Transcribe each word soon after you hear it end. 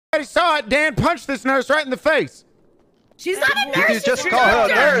I saw it. Dan punched this nurse right in the face. She's not a nurse. You just call her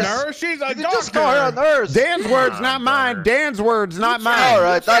a nurse. She's a doctor. Just call her a nurse. Dan's words, not mine. Dan's words, not mine. All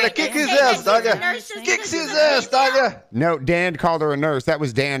right, Danya, kick his ass, Danya. Kick his ass, Danya. No, Dan called her a nurse. That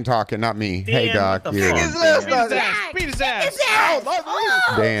was Dan talking, not me. Dan, hey, Doc. what the Kick fuck? his ass, Beat his Danya. ass. Beat his ass.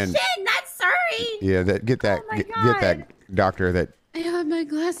 Oh, Dan. shit, not sorry. Yeah, get that doctor that. I have my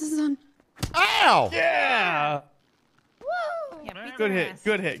glasses on. Ow! Yeah. Good hit.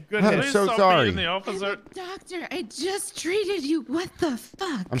 Good hit. Good I'm hit. so sorry. The officer. Doctor, I just treated you. What the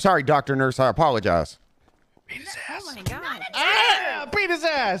fuck? I'm sorry, Dr. Nurse. I apologize. Beat his ass. Oh my god. Ah, beat his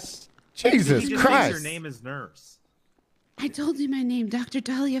ass. Jesus He just Christ. thinks your name is Nurse. I told you my name, Dr.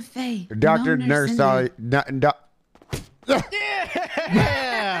 Dahlia Faye. Dr. No Nurse. in there.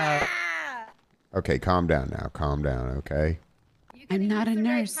 Yeah. Okay, calm down now. Calm down, okay? I'm not a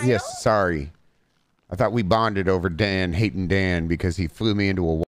nurse. Yes, sorry. I thought we bonded over Dan, hating Dan, because he flew me into a wall.